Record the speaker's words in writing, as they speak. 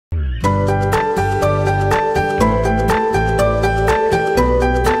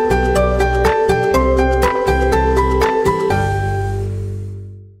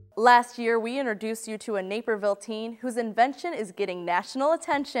Last year, we introduced you to a Naperville teen whose invention is getting national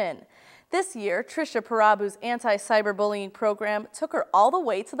attention. This year, Trishia Prabu's anti-cyberbullying program took her all the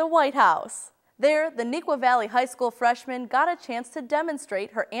way to the White House. There, the Neuqua Valley High School freshman got a chance to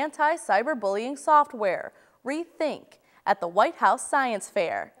demonstrate her anti-cyberbullying software, Rethink, at the White House Science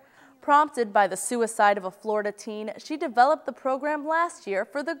Fair. Prompted by the suicide of a Florida teen, she developed the program last year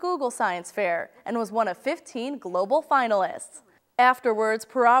for the Google Science Fair and was one of 15 global finalists. Afterwards,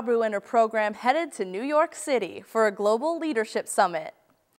 Prabu and her program headed to New York City for a global leadership summit.